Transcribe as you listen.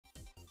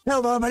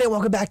Hello everybody,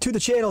 welcome back to the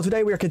channel.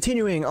 Today we are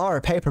continuing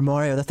our Paper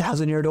Mario The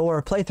Thousand Year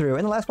Door playthrough.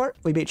 In the last part,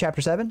 we beat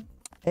Chapter 7,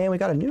 and we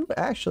got a new,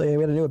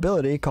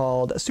 ability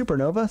called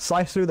Supernova.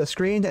 Slice through the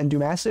screen and do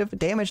massive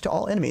damage to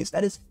all enemies.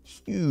 That is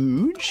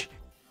huge.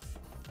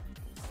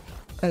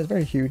 That is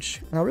very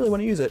huge. I really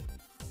want to use it.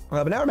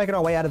 But now we're making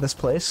our way out of this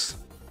place.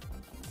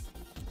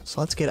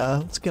 So let's get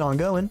on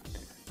going.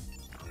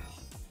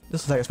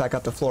 This will take us back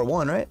up to floor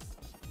 1, right?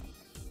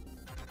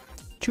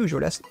 Choose your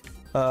destiny.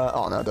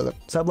 Oh no, it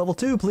doesn't. Sub-level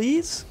 2,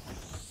 please.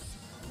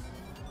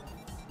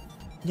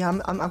 Yeah,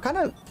 I'm kind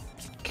of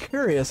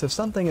curious if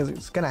something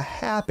is gonna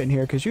happen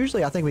here, because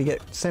usually I think we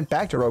get sent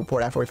back to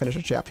Rogueport after we finish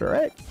a chapter,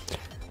 right?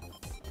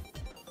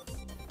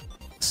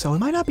 So we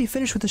might not be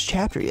finished with this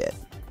chapter yet.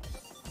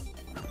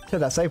 To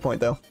that save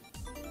point though,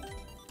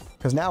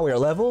 because now we are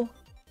level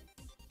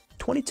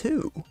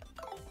 22.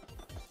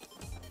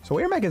 So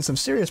we are making some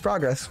serious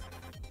progress.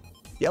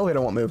 The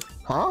elevator won't move.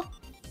 Huh?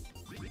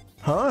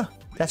 Huh?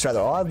 That's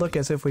rather odd. Look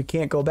as if we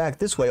can't go back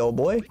this way, old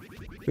boy.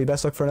 We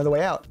best look for another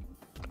way out.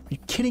 Are you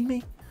kidding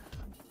me?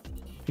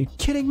 Are you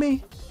kidding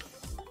me?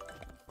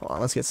 Hold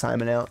on, let's get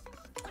Simon out.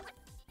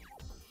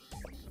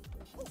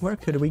 Where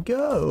could we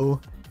go?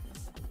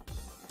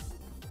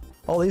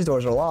 All these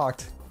doors are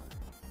locked.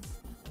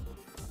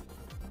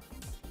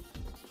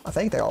 I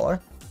think they all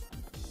are.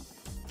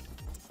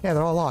 Yeah,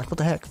 they're all locked. What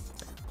the heck?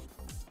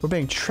 We're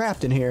being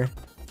trapped in here.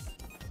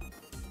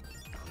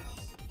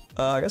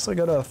 I guess I'll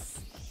go to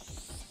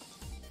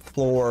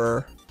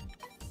floor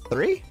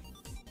 3?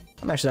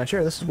 I'm actually not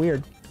sure. This is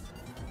weird.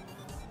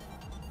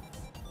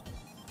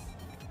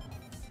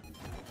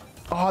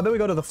 Oh, then we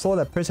go to the floor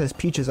that Princess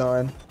Peach is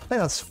on. I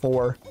think that's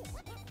 4.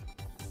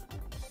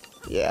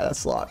 Yeah,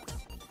 that's locked.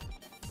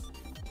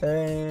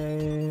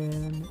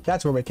 And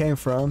that's where we came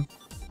from.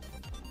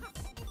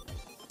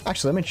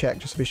 Actually, let me check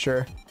just to be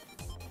sure.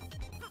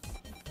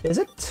 Is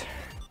it?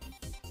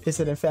 Is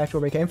it in fact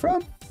where we came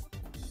from?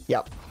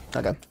 Yep.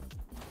 Okay.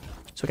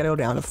 So we gotta go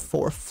down to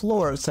 4th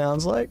floor, it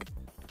sounds like.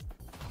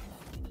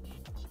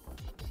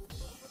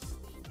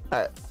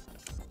 Alright.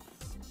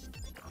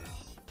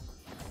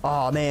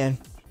 Oh man.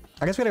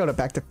 I guess we gotta go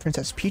back to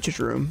Princess Peach's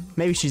room.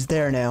 Maybe she's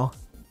there now.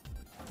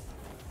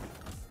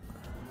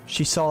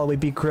 She saw we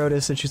beat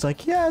Crotus and she's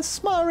like,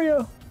 yes,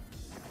 Mario!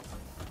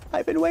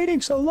 I've been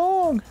waiting so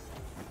long!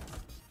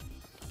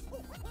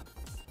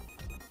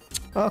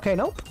 Okay,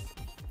 nope.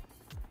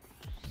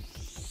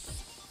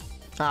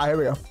 Ah, here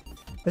we go.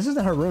 This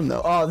isn't her room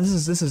though. Oh,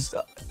 this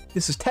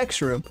is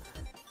Tech's room.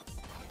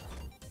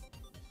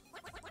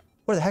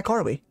 Where the heck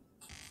are we?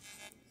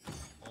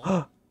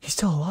 Oh, he's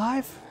still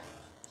alive?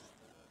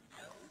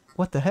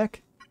 What the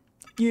heck?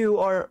 You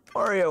are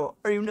Mario,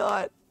 are you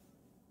not?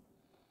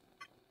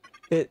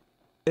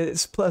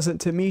 It's pleasant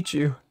to meet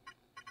you.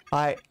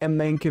 I am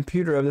main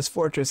computer of this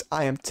fortress.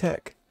 I am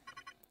Tech.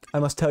 I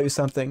must tell you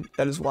something.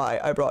 That is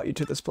why I brought you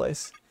to this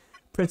place.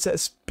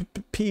 Princess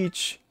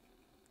Peach.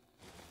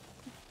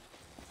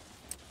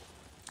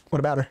 What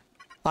about her?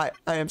 I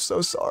am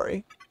so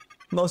sorry.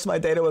 Most of my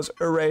data was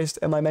erased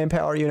and my main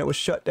power unit was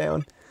shut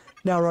down.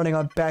 Now running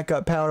on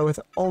backup power with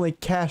only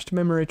cached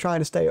memory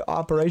trying to stay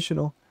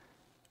operational.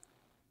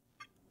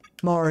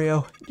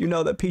 Mario, you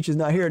know that Peach is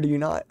not here, do you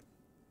not?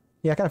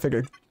 Yeah, I kind of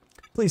figured.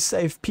 Please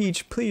save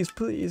Peach, please,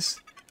 please.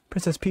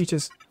 Princess Peach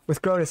is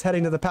with Crotus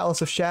heading to the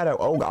Palace of Shadow.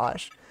 Oh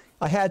gosh,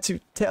 I had to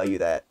tell you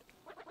that.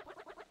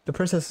 The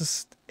princess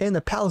is in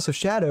the Palace of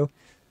Shadow.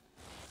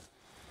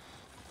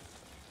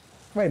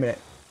 Wait a minute.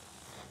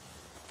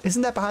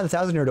 Isn't that behind the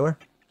Thousand Year Door?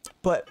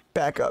 But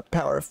backup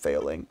power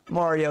failing.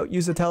 Mario,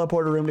 use the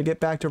teleporter room to get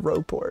back to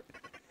Rogueport.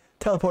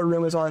 Teleporter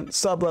room is on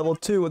sub-level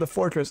 2 of the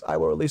fortress. I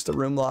will release the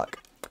room lock.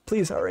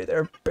 Please hurry.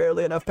 There's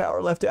barely enough power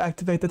left to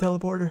activate the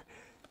teleporter.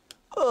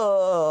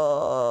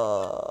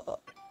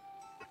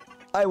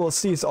 I will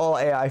cease all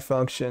AI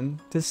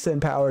function to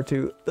send power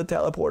to the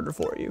teleporter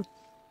for you.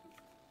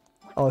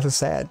 Oh, this is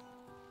sad.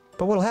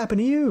 But what'll happen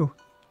to you?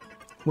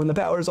 When the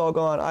power is all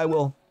gone, I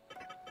will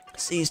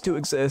cease to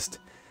exist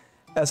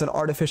as an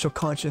artificial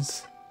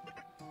conscience.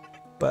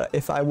 But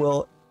if it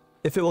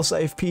will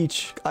save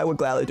Peach, I would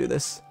gladly do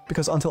this.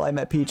 Because until I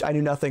met Peach, I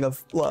knew nothing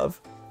of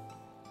love.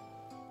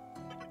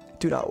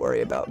 Do not worry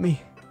about me.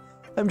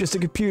 I'm just a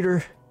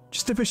computer,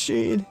 just a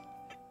machine.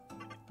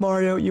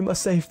 Mario, you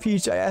must save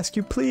Peach, I ask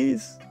you,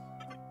 please.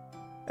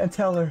 And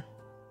tell her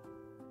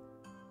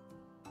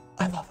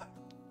I love her.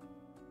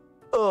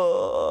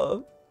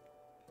 Oh.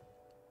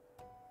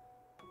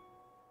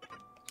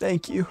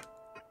 Thank you.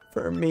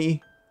 For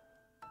me.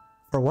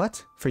 For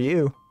what? For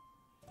you.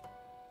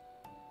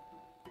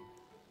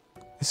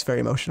 It's very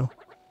emotional.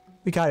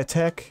 We got it,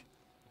 Tech.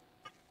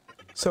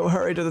 So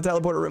hurry to the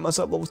teleporter room on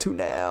sub-level 2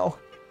 now.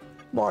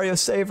 Mario,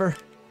 save her.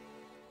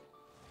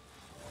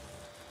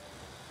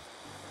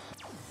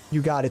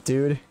 You got it,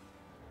 dude.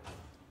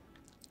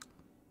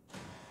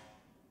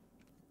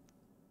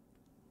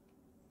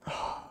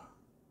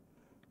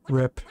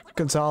 Rip.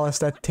 Gonzalez,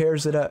 that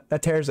tears it up.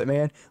 That tears it,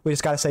 man. We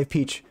just gotta save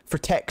Peach. For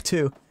Tech,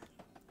 too.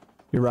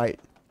 You're right.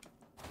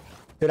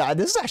 Dude,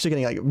 this is actually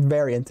getting, like,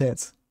 very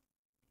intense.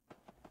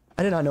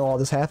 I did not know all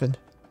this happened.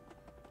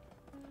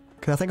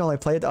 Because I think I only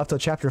played up to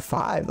chapter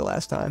 5 the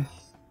last time.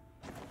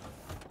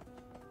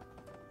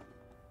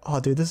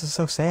 Oh, dude, this is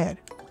so sad.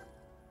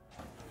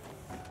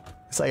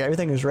 It's like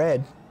everything is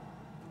red.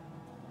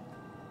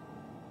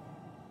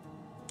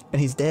 And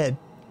he's dead.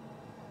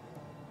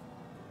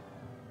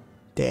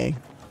 Dang.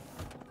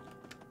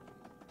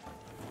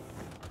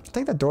 I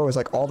think that door was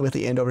like all the way at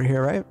the end over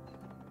here, right?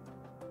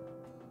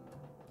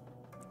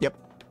 Yep.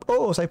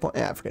 Oh, save point.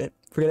 Yeah, forget it.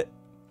 Forget it.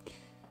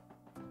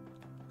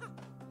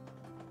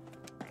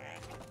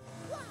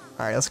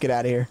 Alright, let's get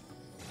out of here.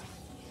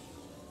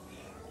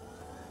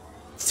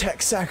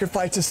 Tech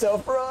sacrificed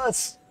himself for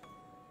us.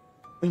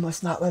 We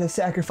must not let his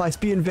sacrifice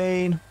be in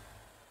vain.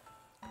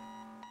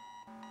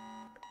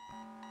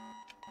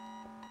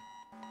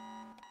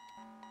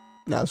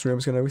 Now this room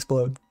is going to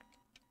explode.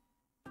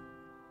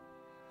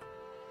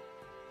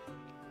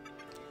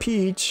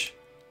 Peach.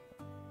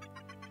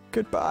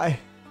 Goodbye.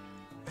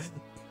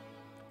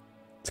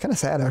 It's kind of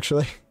sad,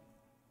 actually.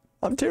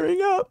 I'm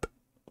tearing up.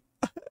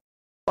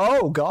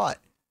 Oh, God.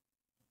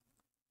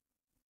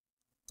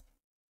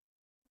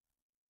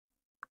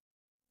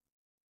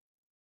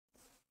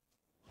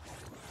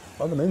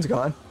 Oh, the moon's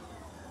gone.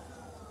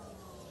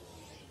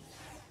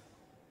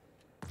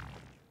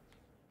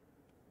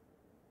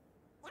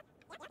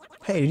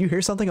 Hey, did you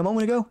hear something a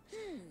moment ago?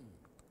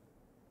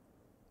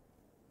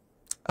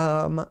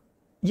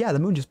 Yeah, the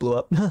moon just blew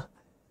up. Alright,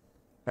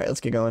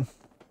 let's get going.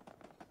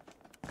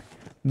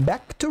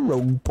 Back to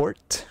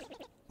Rogueport.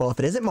 Well, if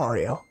it isn't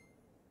Mario.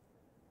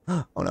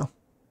 Oh no.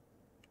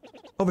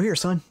 Over here,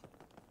 son.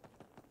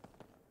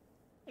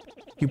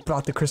 You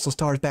brought the crystal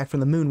stars back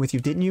from the moon with you,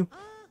 didn't you?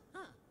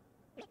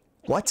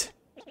 What?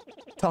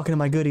 Talking to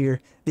my good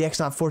ear. The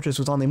Exnot Fortress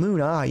was on the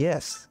moon. Ah,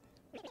 yes.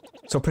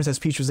 So Princess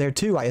Peach was there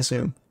too, I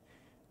assume.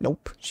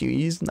 Nope,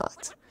 she's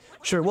not.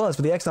 Sure was,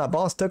 but the Exnot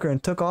boss took her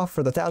and took off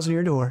for the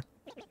 1,000-year door.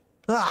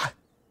 Ah!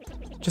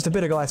 Just a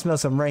bit ago I smelled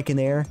some rank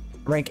air,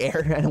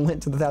 and I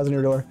went to the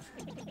 1,000-year door.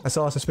 I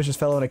saw a suspicious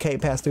fellow in a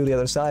cape pass through the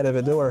other side of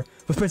the door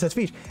with Princess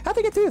Peach. How'd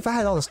they get through if I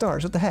had all the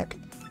stars? What the heck?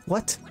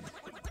 What?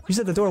 You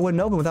said the door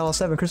wouldn't open without all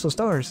 7 crystal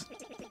stars.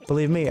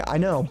 Believe me, I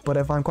know, but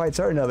if I'm quite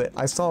certain of it,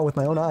 I saw with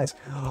my own eyes.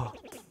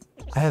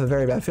 I have a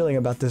very bad feeling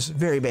about this.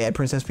 Very bad.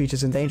 Princess Peach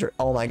is in danger.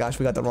 Oh my gosh,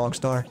 we got the wrong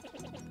star.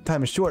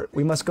 Time is short.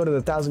 We must go to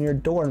the 1,000-year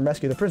door and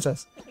rescue the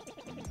princess.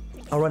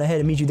 I'll run ahead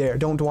and meet you there.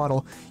 Don't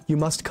dawdle. You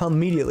must come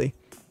immediately.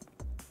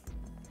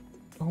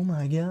 Oh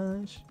my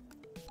gosh.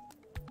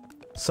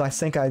 So I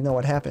think I know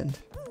what happened.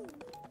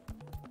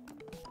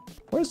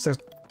 Where's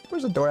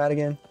the door at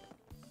again?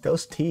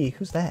 Ghost T.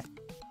 Who's that?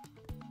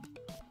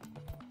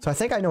 So I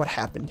think I know what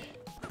happened.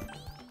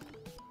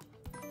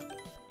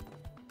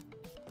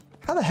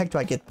 How the heck do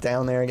I get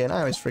down there again? I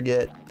always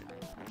forget.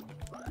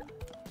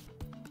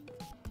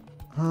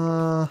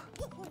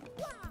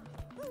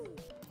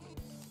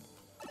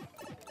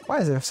 Why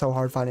is it so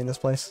hard finding this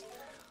place?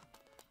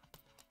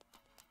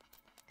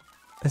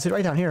 Is it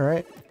right down here,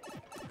 right?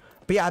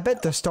 But yeah, I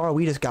bet the star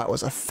we just got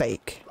was a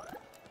fake.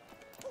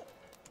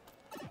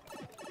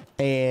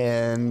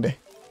 And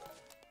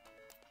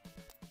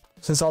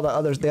since all the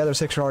other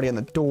 6 are already in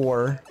the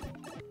door,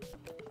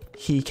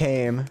 he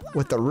came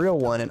with the real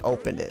one and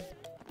opened it.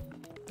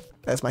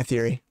 That's my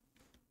theory.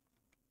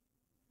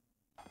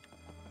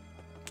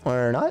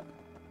 Or not?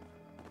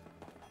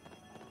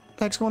 What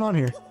the heck's going on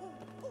here?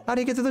 How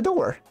do you get to the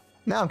door?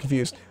 Now I'm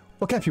confused.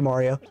 What kept you,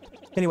 Mario?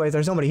 Anyways,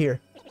 there's nobody here.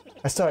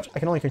 As such, I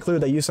can only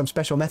conclude they used some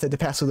special method to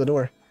pass through the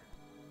door.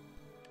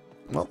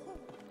 Well,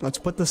 let's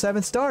put the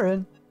 7th star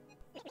in.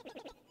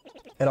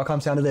 It all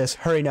comes down to this.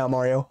 Hurry now,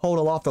 Mario. Hold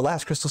aloft the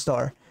last crystal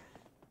star.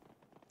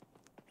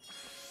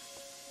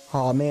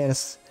 Aw, man,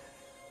 it's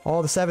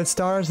all the 7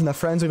 stars and the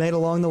friends we made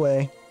along the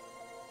way.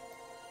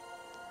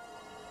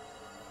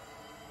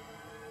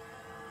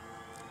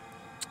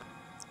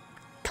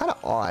 Kind of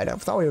odd. I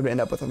thought we would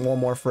end up with one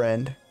more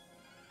friend.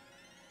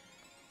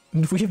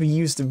 We haven't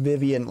used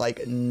Vivian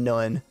like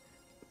none.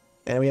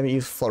 And we haven't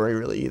used Flurry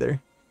really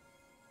either.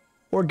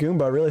 Or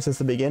Goomba really since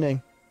the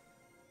beginning.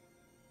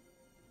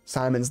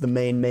 Simon's the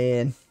main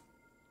man.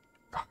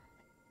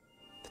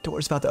 The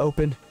door's about to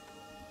open.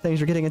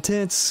 Things are getting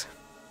intense.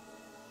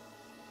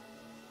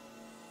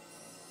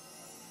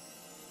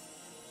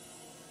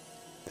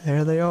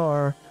 There they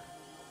are.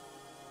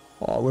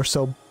 Oh, we're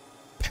so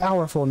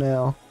powerful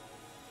now.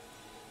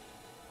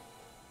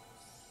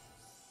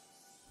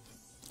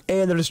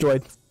 And they're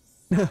destroyed.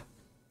 It'd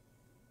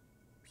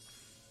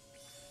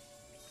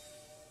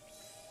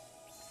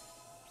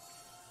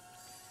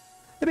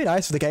be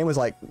nice if the game was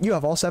like, you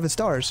have all 7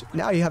 stars.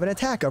 Now you have an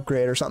attack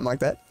upgrade or something like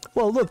that.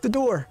 Whoa, look, the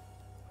door.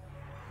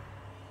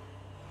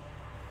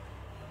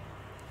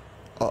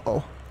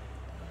 Uh-oh.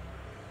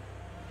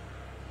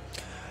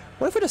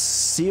 What if we just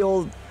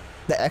sealed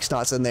the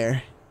Exnots in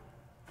there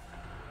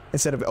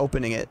instead of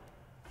opening it?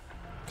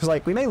 Because,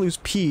 like, we may lose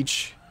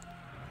Peach,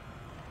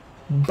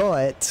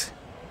 but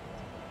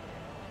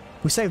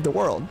we saved the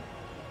world.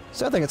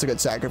 So I think it's a good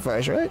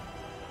sacrifice, right?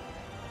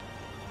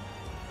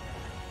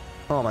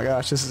 Oh my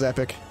gosh, this is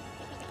epic.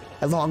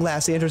 At long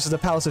last, the entrance to the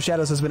Palace of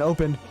Shadows has been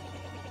opened.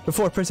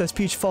 Before Princess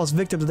Peach falls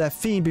victim to that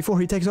fiend, before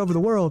he takes over the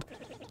world,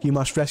 you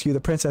must rescue the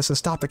princess and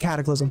stop the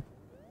cataclysm.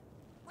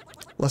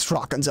 Let's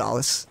rock,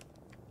 Gonzalez.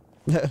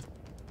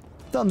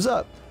 Thumbs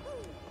up.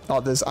 Oh,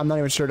 this, I'm not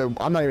even sure to,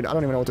 I don't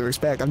even know what to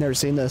expect. I've never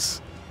seen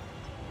this.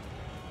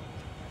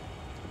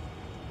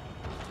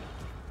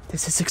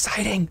 This is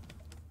exciting.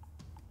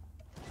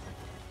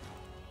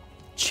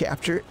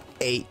 Chapter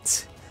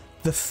 8.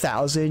 The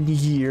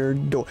 1,000-Year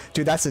Door.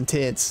 Dude, that's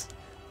intense.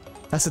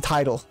 That's the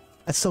title.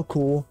 That's so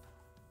cool.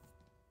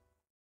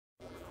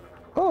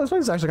 Oh, this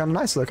place is actually kind of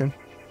nice looking.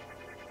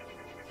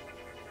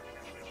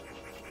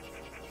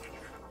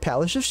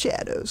 Palace of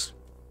Shadows.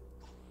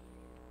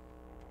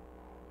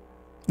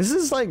 This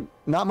is like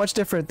not much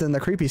different than the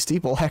creepy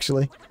steeple,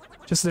 actually.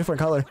 Just a different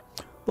color.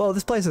 Well,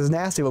 this place is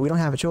nasty, but we don't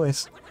have a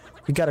choice.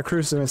 We gotta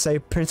cruise through and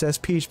save Princess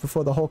Peach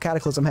before the whole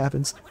cataclysm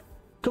happens.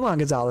 Come on,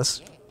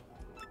 Gonzalez.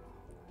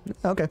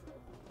 Okay.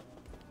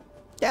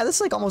 Yeah, this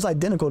is like almost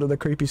identical to the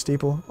creepy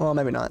steeple. Well,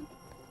 maybe not.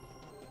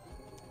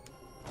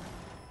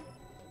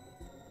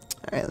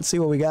 Alright, let's see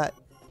what we got.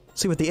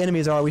 See what the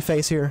enemies are we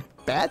face here.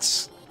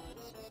 Bats?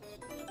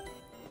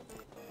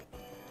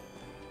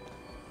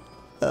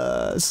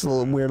 This is a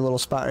little weird little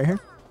spot right here.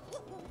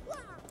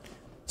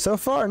 So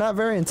far, not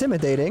very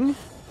intimidating.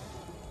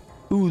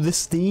 Ooh,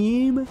 this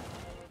theme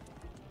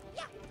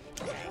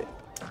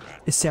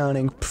is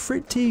sounding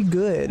pretty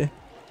good.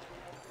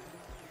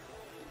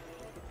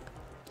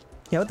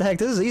 Yeah, what the heck?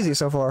 This is easy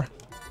so far.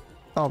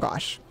 Oh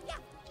gosh.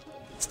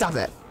 Stop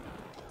that.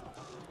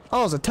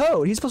 Oh, it's a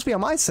toad. He's supposed to be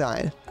on my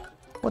side.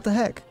 What the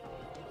heck?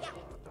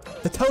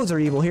 The toads are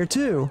evil here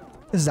too.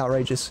 This is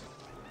outrageous.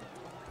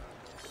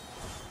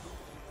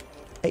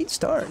 8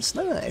 stars.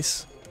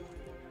 Nice.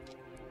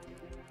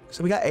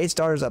 So we got 8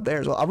 stars up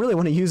there as well. I really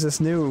want to use this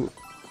new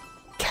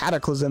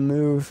Cataclysm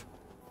move.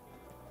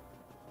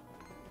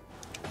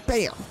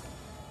 Bam!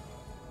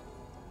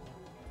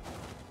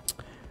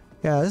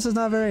 Yeah, this is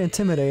not very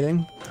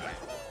intimidating.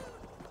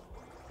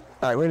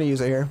 Alright, we're gonna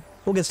use it here.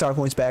 We'll get star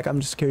points back. I'm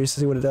just curious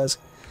to see what it does.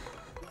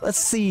 Let's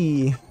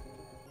see.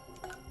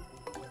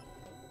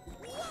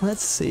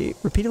 Let's see.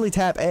 Repeatedly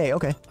tap A.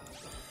 Okay.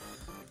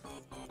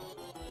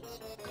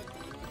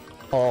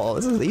 Oh,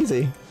 this is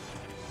easy.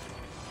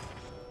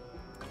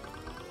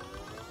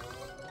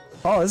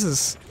 Oh, this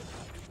is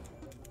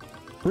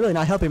really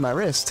not helping my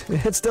wrist.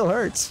 It still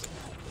hurts.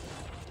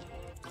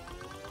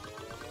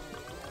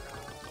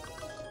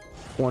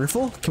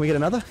 Wonderful. Can we get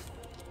another?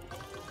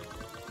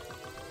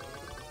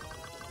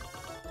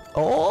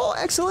 Oh,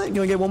 excellent.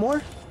 Can we get one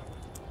more?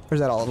 Or is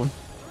that all of them?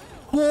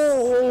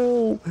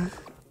 Whoa!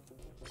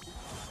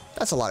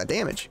 That's a lot of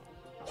damage.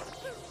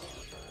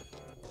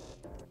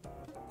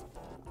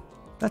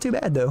 Not too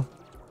bad, though.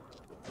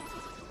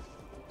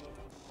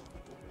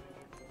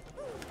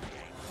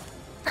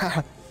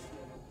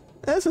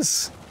 This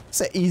is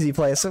an easy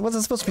place. Wasn't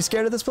I supposed to be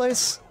scared of this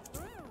place?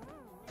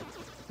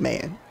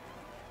 Man.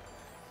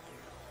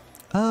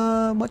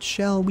 What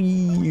shall we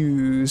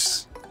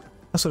use?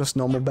 That's sort of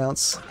normal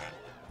bounce.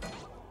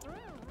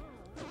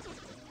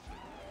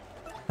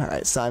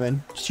 Alright,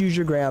 Simon. Just use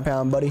your ground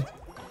pound, buddy.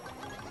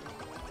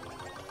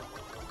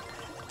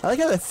 I like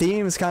how the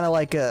theme is kind of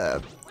like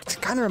it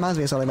kind of reminds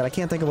me of something, but I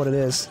can't think of what it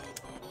is.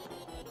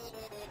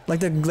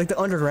 Like the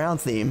underground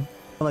theme,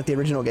 unlike the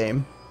original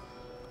game.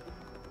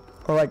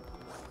 Or like,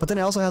 but then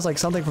it also has like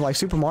something from like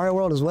Super Mario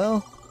World as well.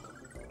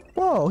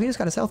 Whoa, he just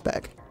got his health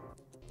back.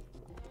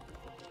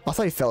 I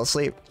thought he fell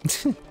asleep.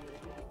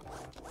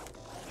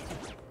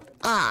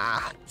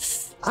 Ah!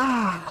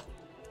 Ah!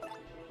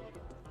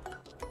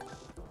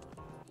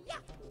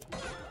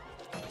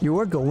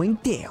 You're going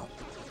down.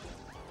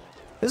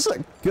 This is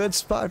a good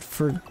spot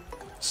for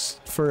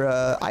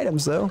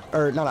items though,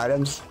 or not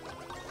items.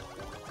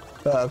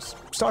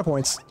 Star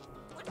points.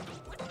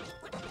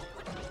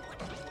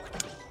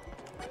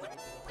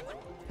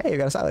 Hey, you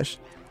got a stylish.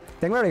 I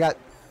think we already got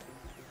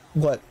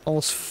what,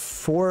 almost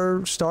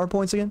 4 star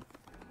points again?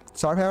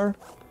 Star power?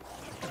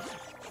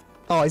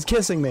 Oh, he's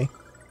kissing me.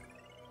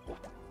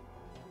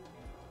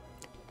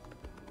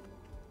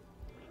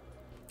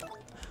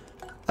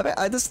 I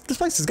bet this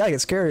place has got to get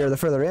scarier the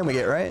further in we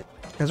get, right?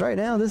 Because right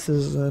now this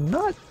is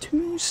not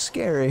too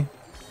scary.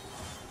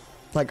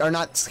 Like, or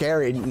not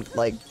scary,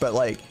 like, but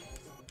like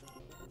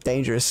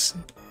dangerous.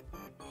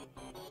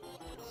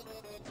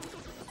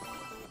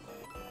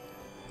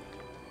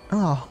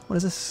 Oh, what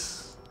is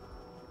this?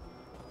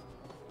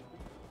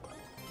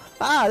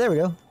 Ah, there we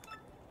go.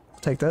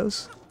 Take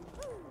those.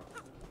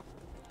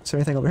 Is there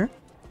anything over here?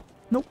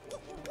 Nope.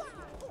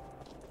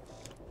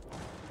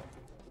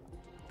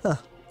 Huh.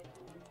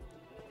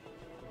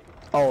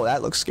 Oh,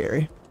 that looks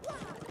scary.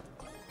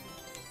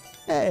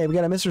 Hey, we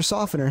got a Mr.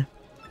 Softener.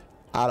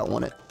 I don't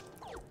want it.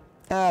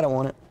 I don't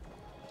want it.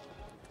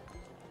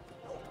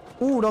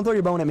 Ooh, don't throw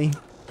your bone at me.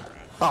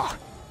 Ah.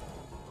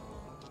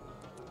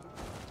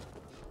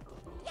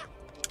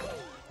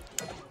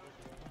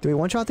 Do we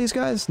one-shot these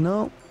guys?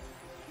 No.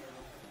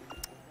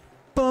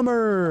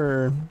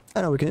 Bummer.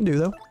 I know what we can do,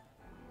 though.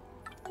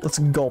 Let's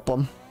gulp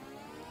them.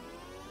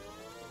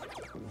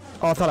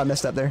 Oh, I thought I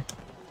messed up there.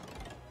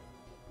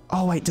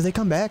 Oh, wait, do they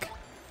come back?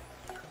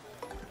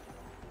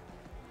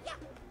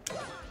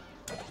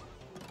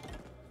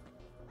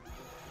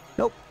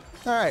 Nope.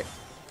 Alright.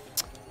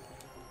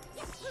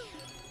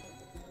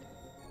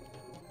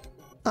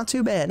 Not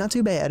too bad, not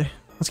too bad.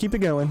 Let's keep it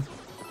going.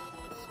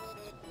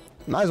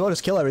 Might as well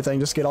just kill everything,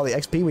 just get all the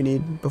XP we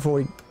need before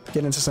we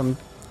get into some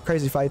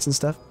crazy fights and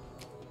stuff.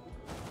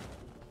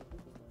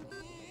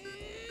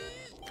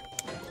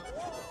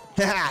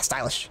 Haha,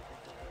 stylish.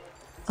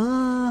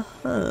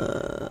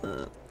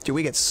 Dude,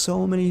 we get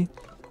so many.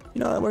 You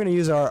know what? We're gonna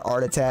use our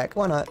art attack.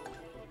 Why not?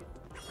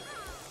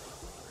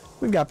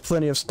 We've got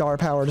plenty of star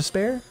power to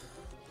spare.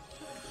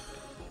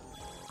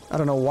 I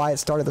don't know why it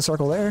started the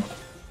circle there.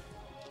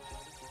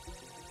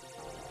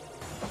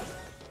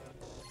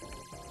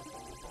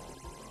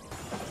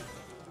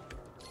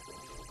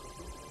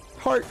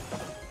 Heart.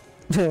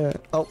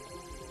 Oh.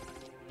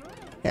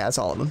 Yeah, that's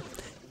all of them.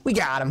 We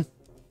got him.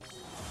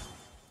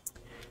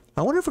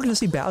 I wonder if we're gonna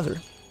see Bowser.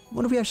 I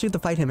wonder if we actually have to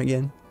fight him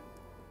again.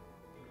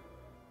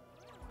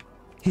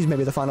 He's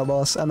maybe the final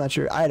boss. I'm not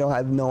sure. I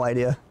have no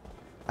idea.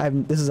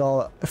 This is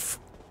all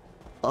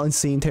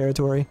unseen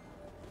territory.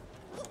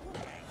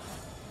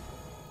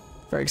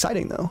 Very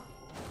exciting though.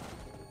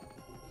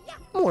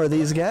 More of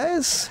these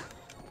guys.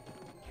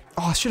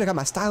 Oh shit! I got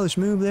my stylish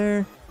move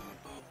there.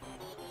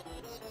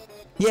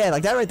 Yeah,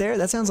 like that right there.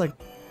 That sounds like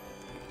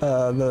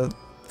the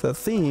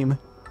theme.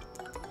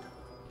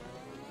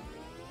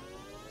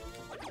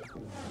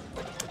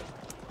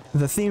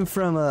 The theme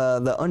from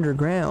the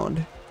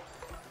underground.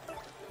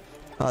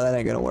 Oh, that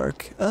ain't gonna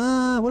work.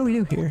 What do we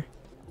do here?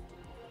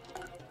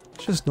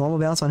 It's just normal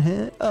bounce on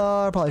hit.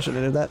 I probably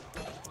shouldn't have did that.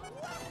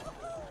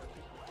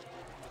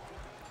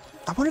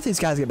 I wonder if these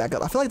guys get back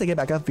up. I feel like they get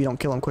back up if you don't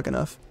kill them quick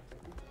enough.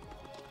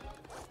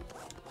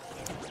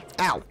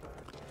 Ow!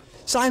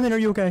 Simon, are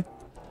you okay?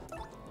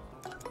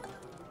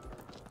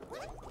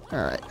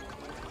 Alright.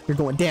 You're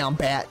going down,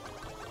 bat.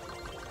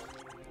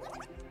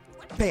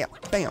 Bam,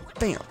 bam,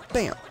 bam,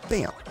 bam,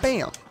 bam,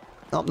 bam.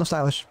 Oh, no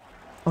stylish.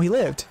 Oh, he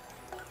lived.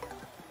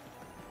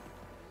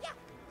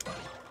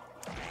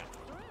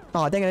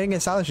 Oh, dang it, I didn't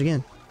get stylish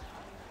again.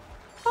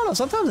 I don't know,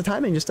 sometimes the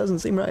timing just doesn't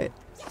seem right.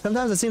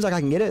 Sometimes it seems like I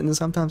can get it, and then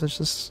sometimes it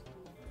just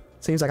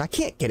seems like I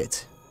can't get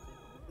it.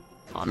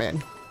 Oh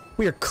man.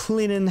 We are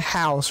cleaning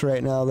house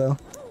right now, though.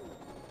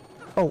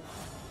 Oh.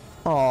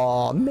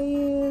 Aw,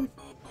 man.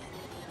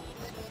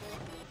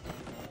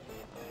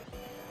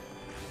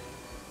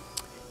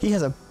 He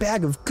has a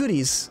bag of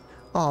goodies.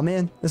 Oh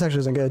man, this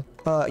actually isn't good.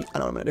 I know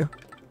what I'm gonna do.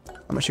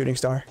 I'm a shooting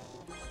star.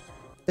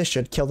 This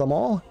should kill them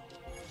all.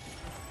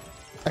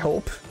 I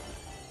hope.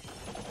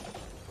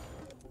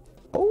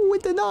 Oh,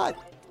 it did not.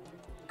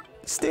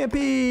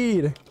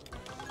 Stampede.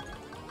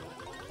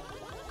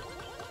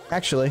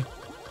 Actually,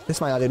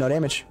 this might not do no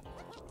damage.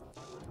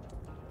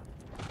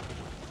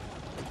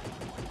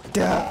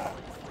 Duh.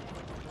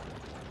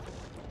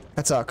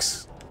 That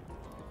sucks.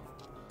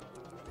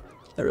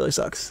 That really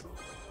sucks.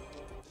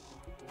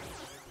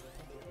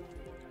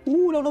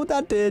 Ooh, don't know what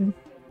that did.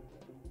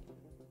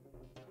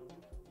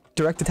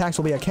 Direct attacks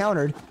will be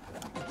countered.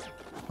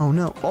 Oh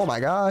no. Oh my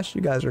gosh,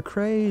 you guys are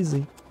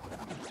crazy.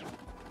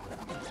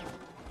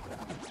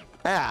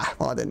 Ah,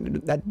 well,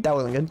 that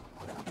wasn't good.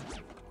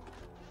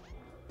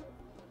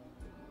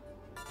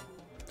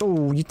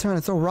 Oh, you trying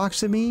to throw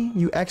rocks at me?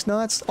 You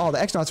X-Nauts? Oh,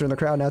 the X-Nauts are in the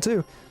crowd now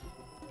too.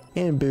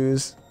 And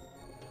Booze.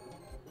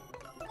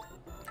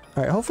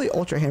 Alright, hopefully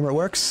Ultra Hammer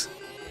works.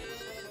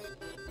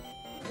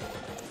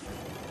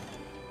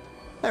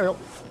 There we go.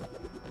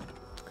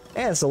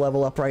 And it's a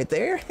level up right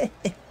there.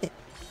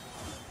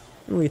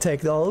 We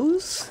take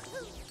those.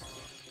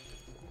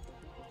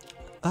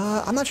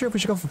 I'm not sure if we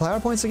should go for power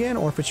points again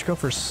or if we should go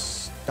for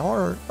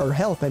star or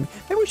health. Maybe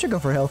we should go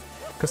for health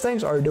because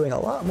things are doing a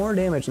lot more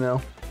damage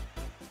now.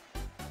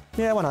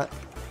 Yeah, why not?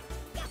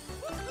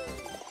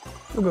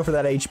 We'll go for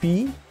that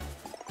HP.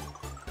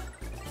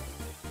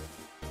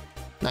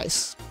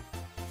 Nice.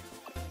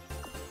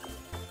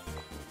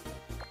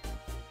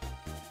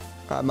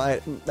 That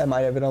might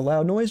have been a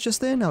loud noise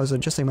just then. I was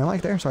adjusting my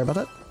mic there. Sorry about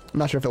that. I'm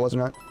not sure if it was or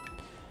not.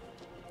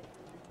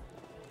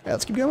 Yeah,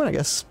 let's keep going, I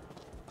guess.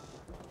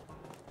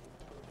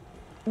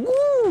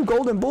 Woo!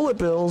 Golden bullet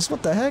bills.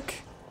 What the heck?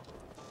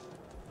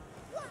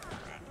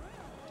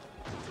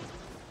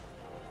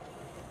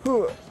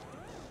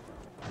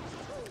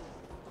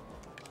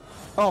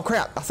 Oh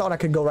crap! I thought I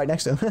could go right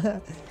next to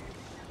him.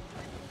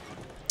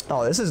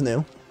 Oh, this is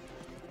new.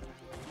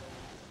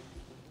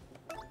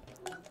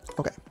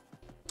 Okay.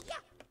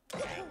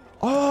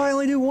 Oh, I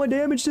only do 1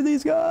 damage to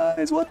these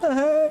guys. What the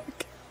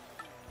heck?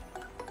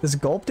 Does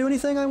Gulp do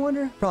anything, I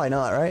wonder? Probably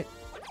not, right?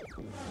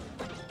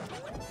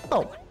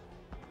 Oh.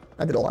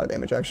 I did a lot of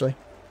damage, actually.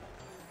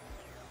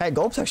 Hey,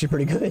 Gulp's actually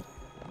pretty good.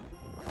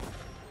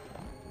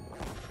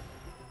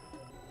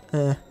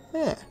 Yeah.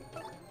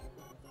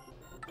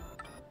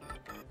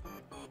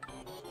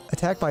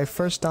 Attack by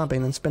first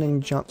stomping, then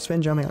spin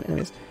jumping on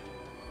enemies.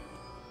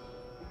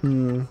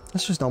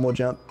 That's just normal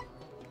jump.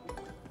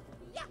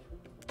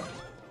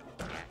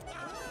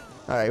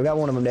 Alright, we got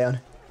one of them down.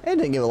 It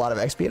didn't give a lot of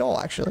XP at all,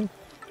 actually.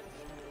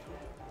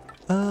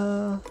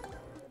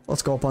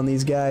 Let's go up on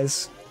these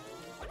guys.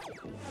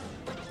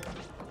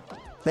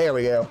 There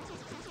we go.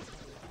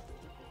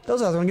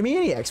 Those guys don't give me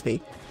any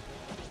XP.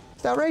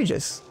 It's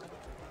outrageous.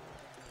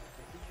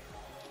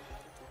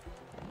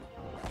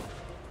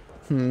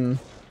 No,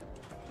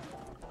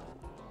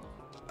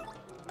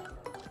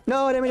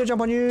 I didn't mean to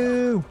jump on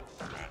you.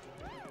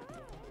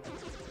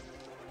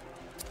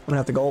 I'm gonna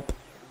have to gulp.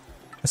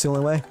 That's the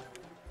only way.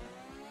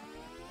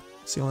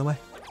 That's the only way.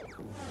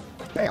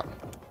 Bam.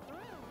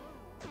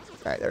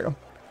 Alright, there we go.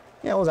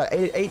 Yeah, what was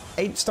that?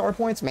 Eight star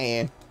points?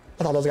 Man,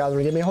 I thought those guys were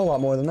gonna give me a whole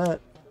lot more than that.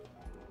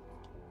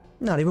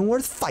 Not even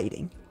worth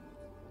fighting.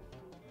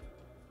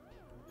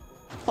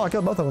 Oh, I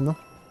killed both of them though.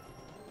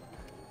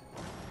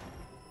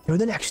 Go to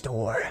the next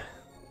door.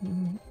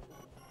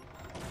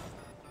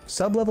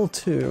 Sub-level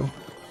 2.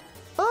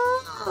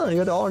 Ah, you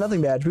got the all or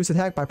nothing badge. Boost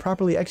attack by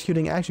properly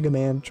executing action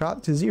command.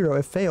 Drop to 0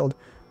 if failed.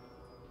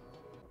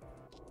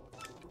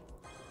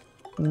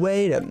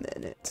 Wait a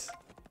minute.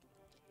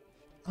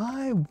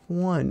 I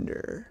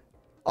wonder.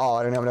 Oh,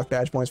 I don't have enough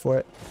badge points for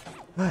it.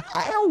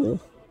 Ow!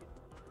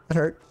 That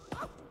hurt.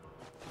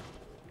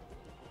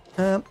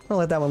 I'll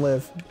let that one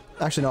live.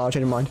 Actually, no, I'll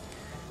change my mind.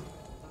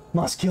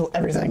 Must kill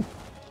everything.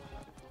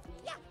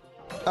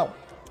 Oh,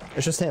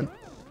 it's just him.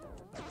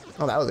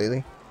 Oh, that was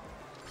easy.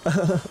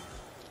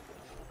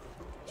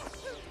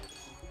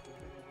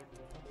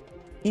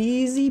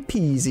 Easy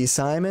peasy,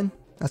 Simon.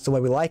 That's the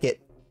way we like it.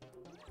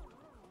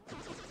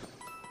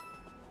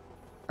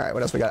 Alright,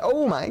 what else we got?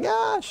 Oh my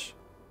gosh!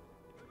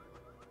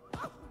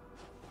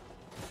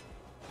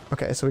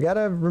 Okay, so we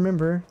gotta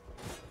remember.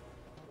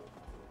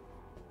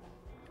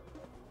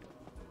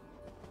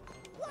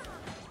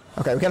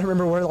 Okay, we gotta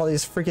remember where all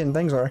these freaking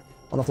things are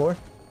on the floor.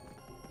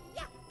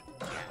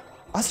 Oh,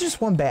 that's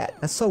just one bat.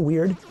 That's so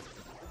weird.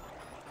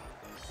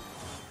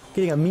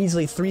 Getting a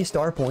measly 3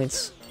 star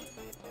points.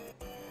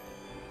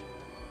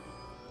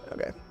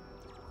 Okay.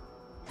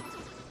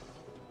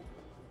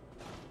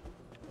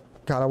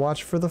 Gotta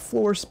watch for the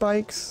floor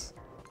spikes.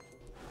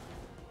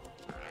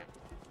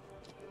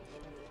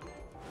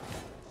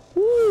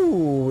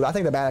 Ooh, I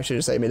think the bat actually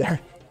just saved me there.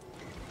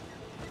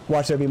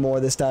 Watch there be more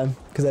this time,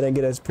 because I didn't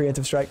get a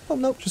preemptive strike. Oh,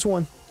 nope, just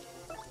one.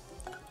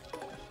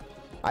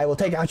 I will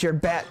take out your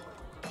bat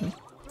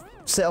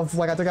self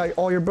like I took out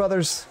all your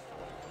brothers.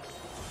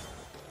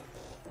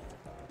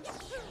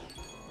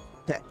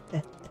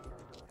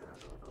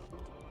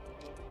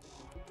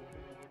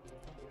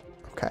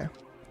 Okay.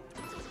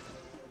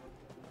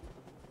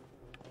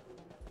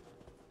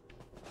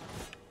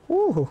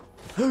 Ooh.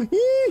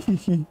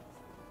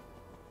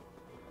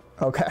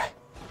 Okay.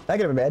 That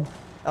could have been bad.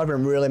 I would have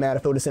been really mad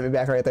if it would have sent me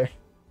back right there.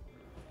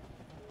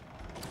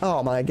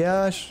 Oh my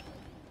gosh.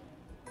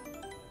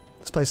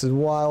 This place is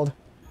wild.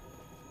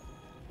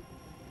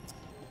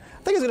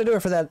 I think it's gonna do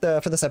it for that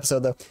for this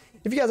episode though.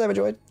 If you guys have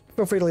enjoyed,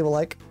 feel free to leave a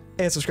like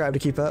and subscribe to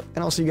keep up.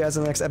 And I'll see you guys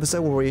in the next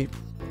episode where we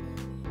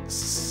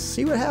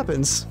see what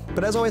happens.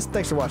 But as always,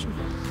 thanks for watching.